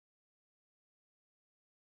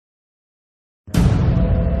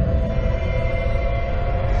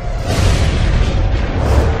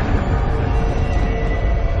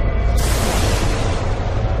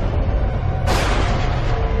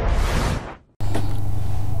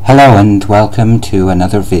Hello and welcome to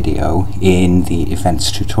another video in the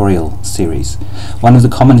events tutorial series. One of the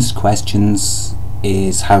commonest questions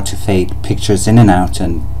is how to fade pictures in and out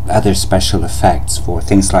and other special effects for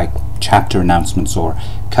things like chapter announcements or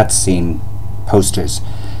cutscene posters.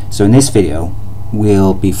 So in this video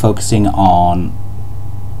we'll be focusing on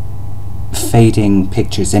fading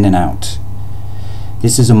pictures in and out.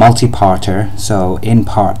 This is a multi-parter, so in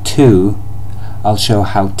part 2 I'll show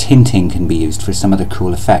how tinting can be used for some other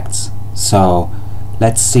cool effects. So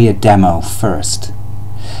let's see a demo first.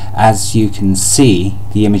 As you can see,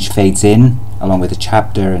 the image fades in along with a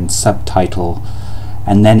chapter and subtitle,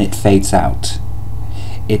 and then it fades out.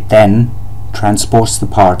 It then transports the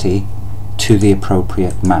party to the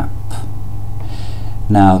appropriate map.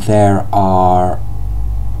 Now there are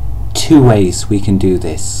two ways we can do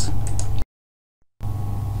this.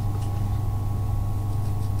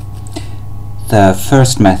 The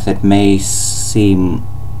first method may seem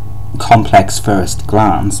complex first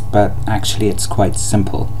glance, but actually it's quite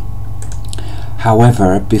simple.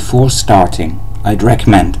 However, before starting, I'd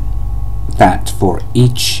recommend that for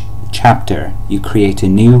each chapter you create a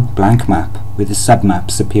new blank map with the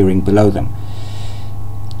submaps appearing below them.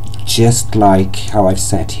 Just like how I've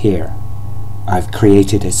set here. I've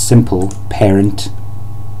created a simple parent-child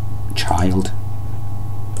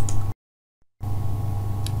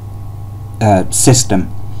system.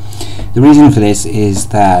 The reason for this is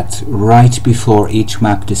that right before each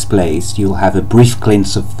map displays you'll have a brief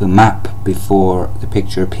glimpse of the map before the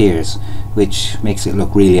picture appears, which makes it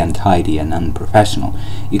look really untidy and unprofessional.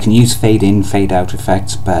 You can use fade in, fade out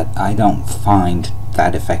effects, but I don't find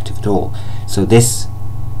that effective at all. So this,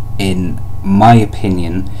 in my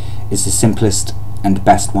opinion, is the simplest and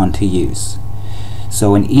best one to use.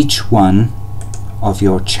 So in each one of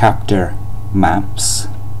your chapter maps,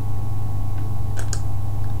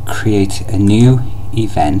 create a new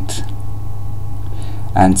event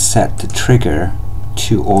and set the trigger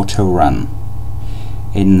to auto run.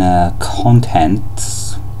 In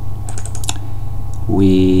contents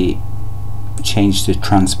we change the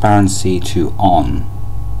transparency to on.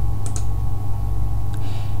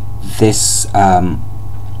 This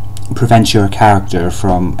prevents your character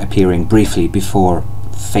from appearing briefly before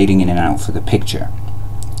fading in and out for the picture.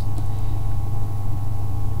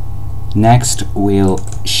 Next we'll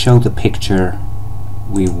show the picture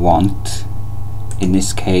we want, in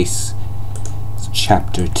this case it's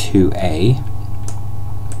chapter 2A,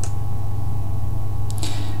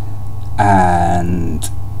 and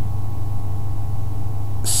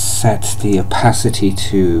set the opacity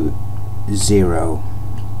to 0.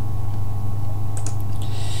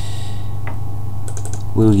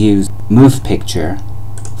 We'll use move picture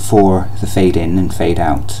for the fade in and fade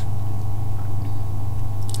out.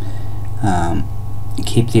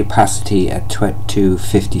 Keep the opacity at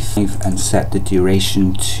 255 and set the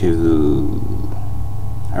duration to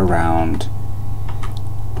around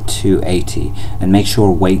 280, and make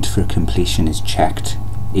sure wait for completion is checked.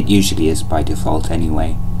 It usually is by default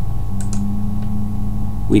anyway.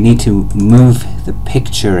 We need to move the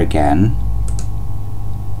picture again,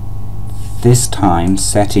 this time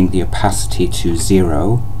setting the opacity to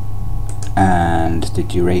 0 and the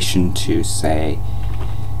duration to say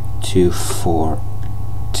 240.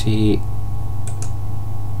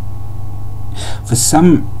 For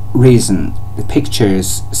some reason the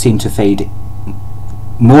pictures seem to fade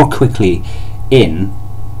more quickly in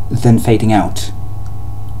than fading out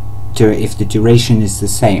if the duration is the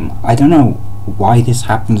same. I don't know why this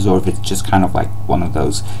happens, or if it's just kind of like one of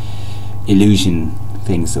those illusion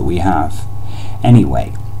things that we have.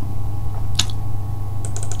 Anyway,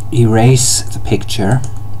 erase the picture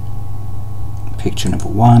number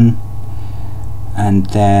 1, and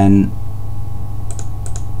then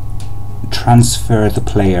transfer the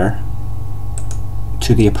player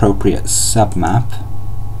to the appropriate submap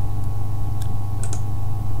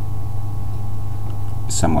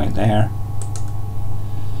somewhere there,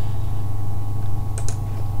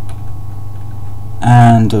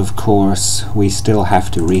 and of course we still have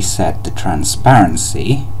to reset the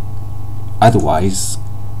transparency, otherwise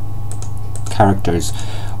characters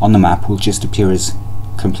on the map will just appear as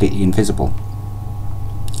completely invisible.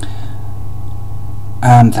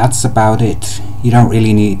 And that's about it. You don't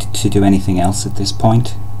really need to do anything else at this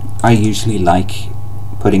point. I usually like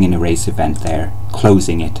putting an erase event there,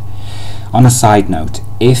 closing it. On a side note,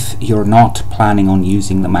 if you're not planning on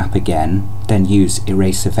using the map again, then use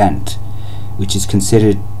erase event, which is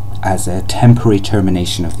considered as a temporary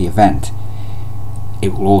termination of the event.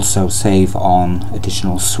 It will also save on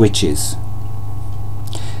additional switches.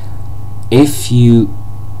 If you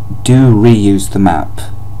do reuse the map,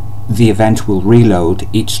 the event will reload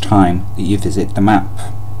each time that you visit the map.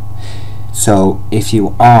 So if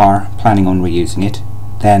you are planning on reusing it,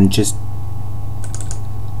 then just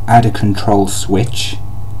add a control switch.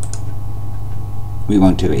 We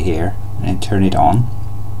won't do it here, and turn it on,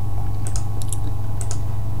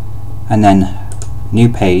 and then new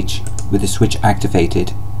page with the switch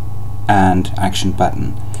activated and action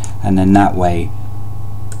button, and then that way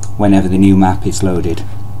whenever the new map is loaded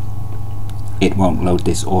it won't load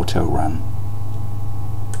this auto run.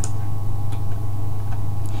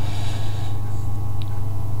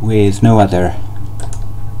 With no other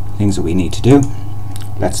things that we need to do,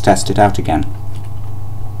 let's test it out again.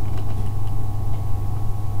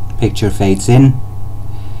 Picture fades in,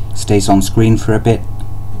 stays on screen for a bit,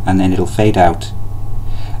 and then it'll fade out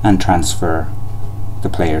and transfer the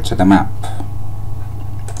player to the map,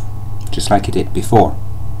 just like it did before.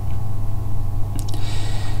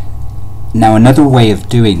 Now another way of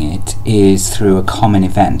doing it is through a common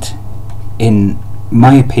event. In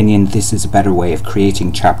my opinion, this is a better way of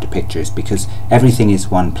creating chapter pictures because everything is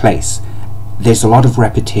one place. There's a lot of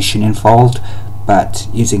repetition involved, but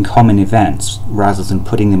using common events rather than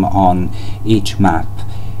putting them on each map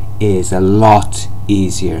is a lot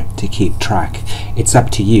easier to keep track. It's up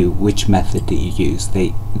to you which method that you use.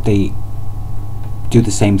 They do the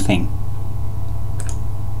same thing.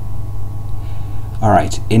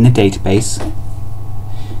 Alright, in the database,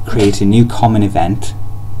 create a new common event,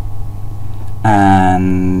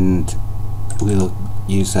 and we'll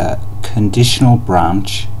use a conditional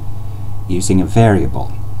branch using a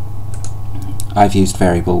variable. I've used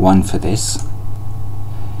variable 1 for this,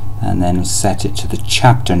 and then set it to the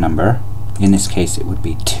chapter number. In this case it would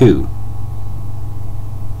be 2.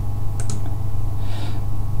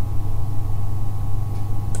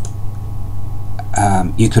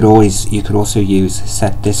 You could also use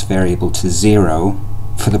set this variable to 0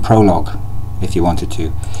 for the prologue if you wanted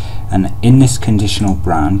to, and in this conditional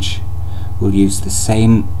branch we'll use the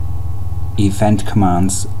same event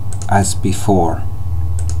commands as before.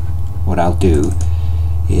 What I'll do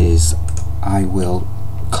is I will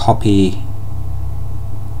copy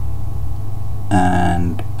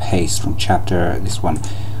and paste from chapter this one.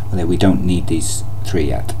 Well, we don't need these 3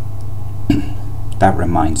 yet. That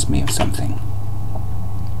reminds me of something.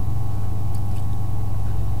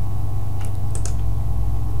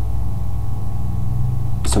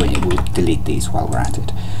 So we'll delete these while we're at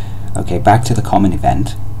it. Okay, back to the common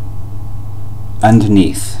event.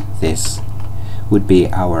 Underneath this would be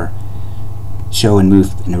our show and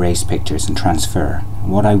move and erase pictures and transfer.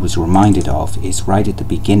 And what I was reminded of is right at the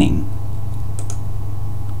beginning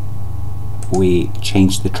we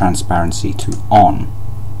changed the transparency to on,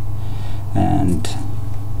 and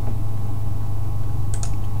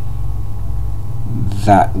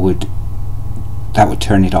that would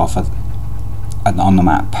turn it off on the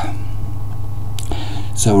map.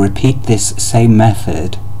 So repeat this same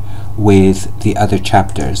method with the other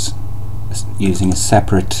chapters using a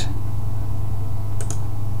separate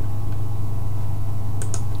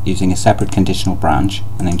conditional branch,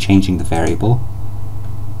 and then changing the variable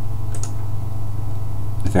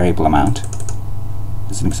amount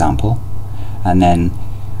as an example, and then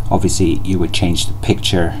obviously you would change the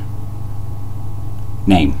picture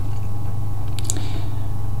name.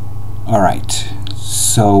 Alright,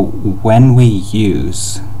 so when we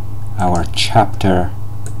use our chapter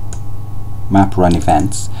map run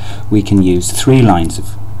events, we can use 3 lines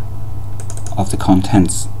of the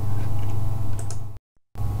contents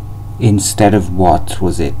instead of, what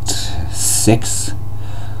was it, 6?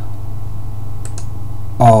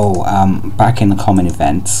 Back in the common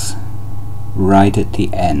events, right at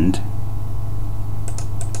the end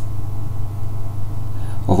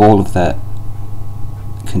of all of the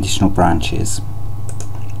conditional branches,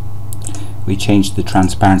 we changed the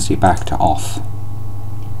transparency back to off.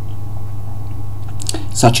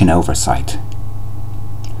 Such an oversight.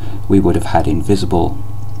 We would have had invisible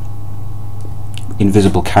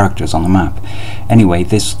characters on the map. Anyway,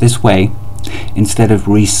 this way, instead of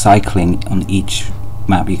recycling on each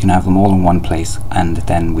map, you can have them all in one place, and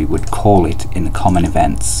then we would call it in the common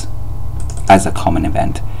events as a common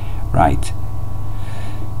event, right?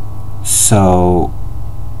 So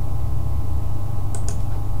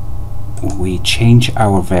we change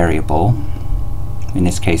our variable. In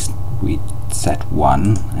this case we set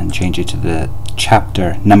 1 and change it to the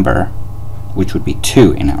chapter number, which would be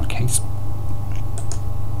 2 in our case.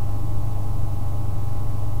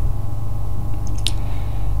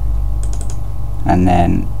 And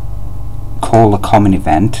then call a common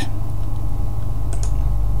event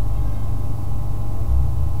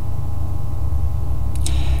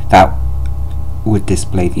that would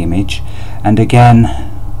display the image. And again,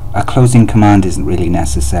 a closing command isn't really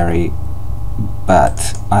necessary,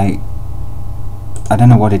 but I don't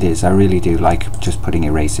know what it is. I really do like just putting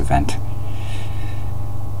erase event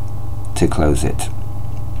to close it.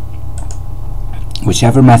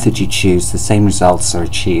 Whichever method you choose, the same results are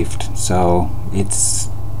achieved, so it's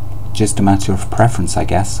just a matter of preference, I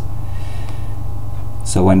guess.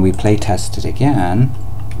 So when we play test it again,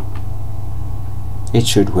 it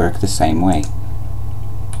should work the same way.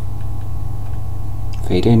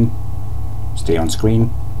 Fade in, stay on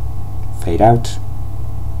screen, fade out,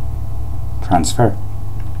 transfer.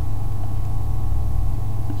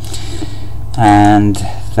 And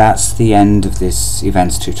that's the end of this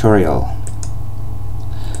events tutorial.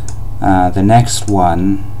 The next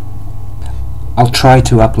one, I'll try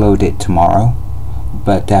to upload it tomorrow,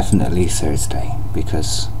 but definitely Thursday,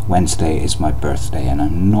 because Wednesday is my birthday and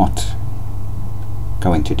I'm not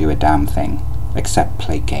going to do a damn thing except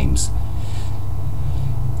play games.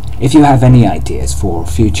 If you have any ideas for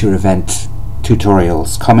future event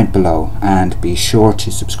tutorials, comment below, and be sure to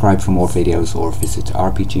subscribe for more videos or visit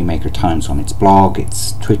RPG Maker Times on its blog,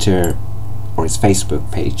 its Twitter or its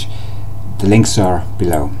Facebook page. The links are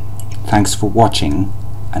below. Thanks for watching.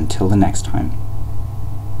 Until the next time.